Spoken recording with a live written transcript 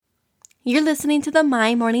You're listening to the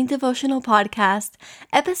My Morning Devotional Podcast,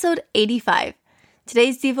 episode 85.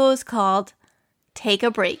 Today's Devo is called Take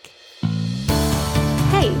a Break.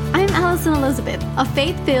 Hey, I'm Allison Elizabeth, a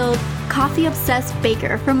faith-filled, coffee-obsessed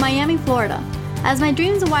baker from Miami, Florida. As my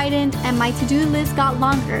dreams widened and my to-do list got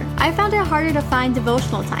longer, I found it harder to find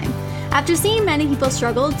devotional time. After seeing many people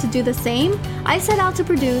struggle to do the same, I set out to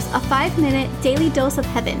produce a 5-minute daily dose of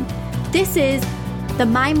heaven. This is the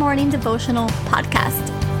My Morning Devotional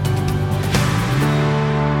Podcast.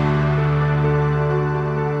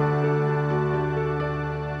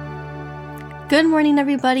 Good morning,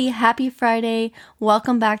 everybody. Happy Friday.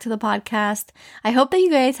 Welcome back to the podcast. I hope that you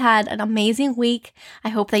guys had an amazing week. I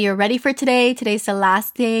hope that you're ready for today. Today's the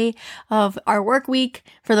last day of our work week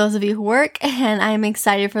for those of you who work, and I'm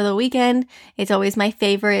excited for the weekend. It's always my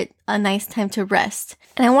favorite, a nice time to rest.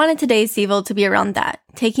 And I wanted today's Devo to be around that,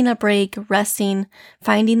 taking a break, resting,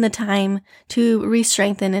 finding the time to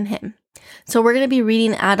re-strengthen in Him. So we're going to be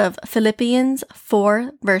reading out of Philippians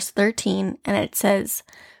 4, verse 13, and it says,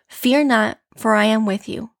 "Fear not, for I am with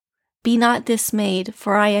you. Be not dismayed,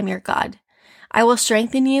 for I am your God. I will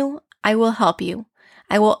strengthen you. I will help you.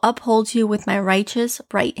 I will uphold you with my righteous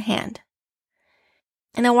right hand."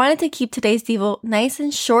 And I wanted to keep today's Devo nice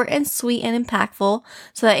and short and sweet and impactful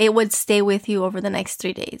so that it would stay with you over the next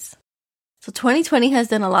 3 days. So 2020 has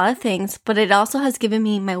done a lot of things, but it also has given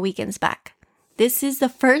me my weekends back. This is the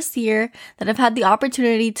first year that I've had the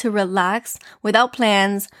opportunity to relax without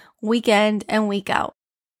plans, weekend and week out.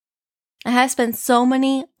 I have spent so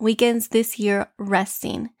many weekends this year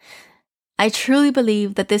resting. I truly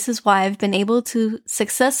believe that this is why I've been able to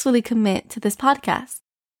successfully commit to this podcast,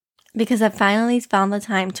 because I finally found the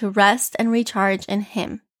time to rest and recharge in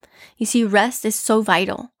Him. You see, rest is so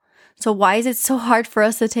vital. So why is it so hard for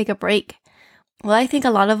us to take a break? Well, I think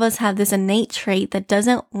a lot of us have this innate trait that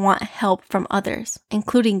doesn't want help from others,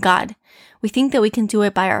 including God. We think that we can do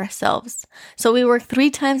it by ourselves. So we work 3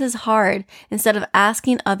 times as hard instead of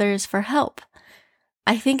asking others for help.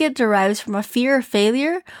 I think it derives from a fear of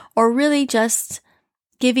failure or really just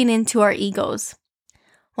giving in to our egos.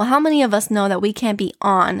 Well, how many of us know that we can't be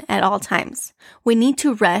on at all times? We need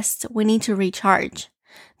to rest. We need to recharge.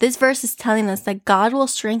 This verse is telling us that God will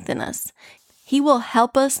strengthen us. He will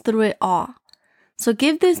help us through it all. So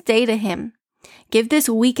give this day to Him. Give this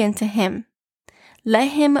weekend to Him. Let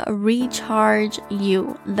Him recharge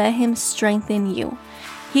you. Let Him strengthen you.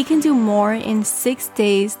 He can do more in 6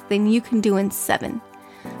 days than you can do in 7.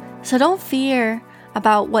 So don't fear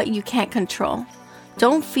about what you can't control.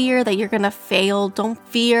 Don't fear that you're going to fail. Don't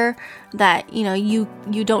fear that, you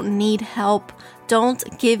don't need help.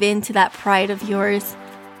 Don't give in to that pride of yours.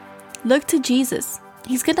 Look to Jesus.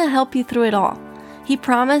 He's going to help you through it all. He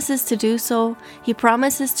promises to do so. He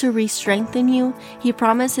promises to re-strengthen you. He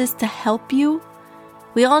promises to help you.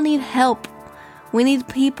 We all need help. We need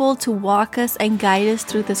people to walk us and guide us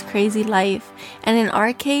through this crazy life. And in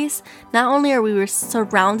our case, not only are we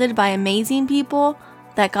surrounded by amazing people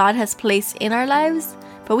that God has placed in our lives,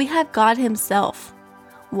 but we have God Himself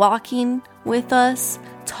walking with us,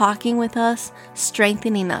 talking with us,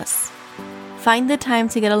 strengthening us. Find the time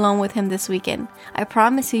to get alone with Him this weekend. I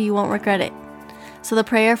promise you won't regret it. So the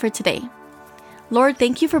prayer for today. Lord,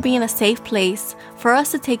 thank you for being a safe place for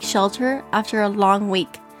us to take shelter after a long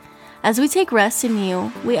week. As we take rest in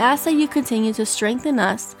you, we ask that you continue to strengthen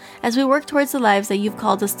us as we work towards the lives that you've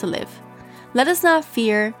called us to live. Let us not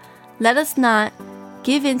fear. Let us not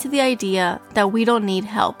give in to the idea that we don't need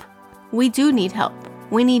help. We do need help.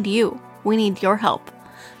 We need you. We need your help.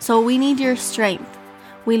 So we need your strength.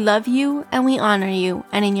 We love you and we honor you.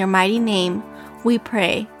 And in your mighty name, we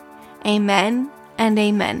pray. Amen and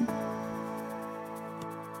amen.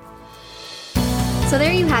 So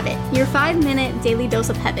there you have it, your 5-minute daily dose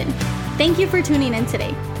of heaven. Thank you for tuning in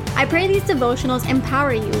today. I pray these devotionals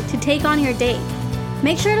empower you to take on your day.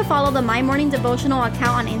 Make sure to follow the My Morning Devotional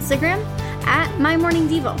account on Instagram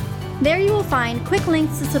 @MyMorningDevo. There you will find quick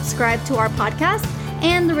links to subscribe to our podcast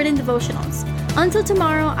and the written devotionals. Until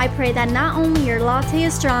tomorrow, I pray that not only your latte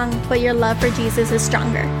is strong, but your love for Jesus is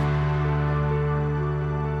stronger.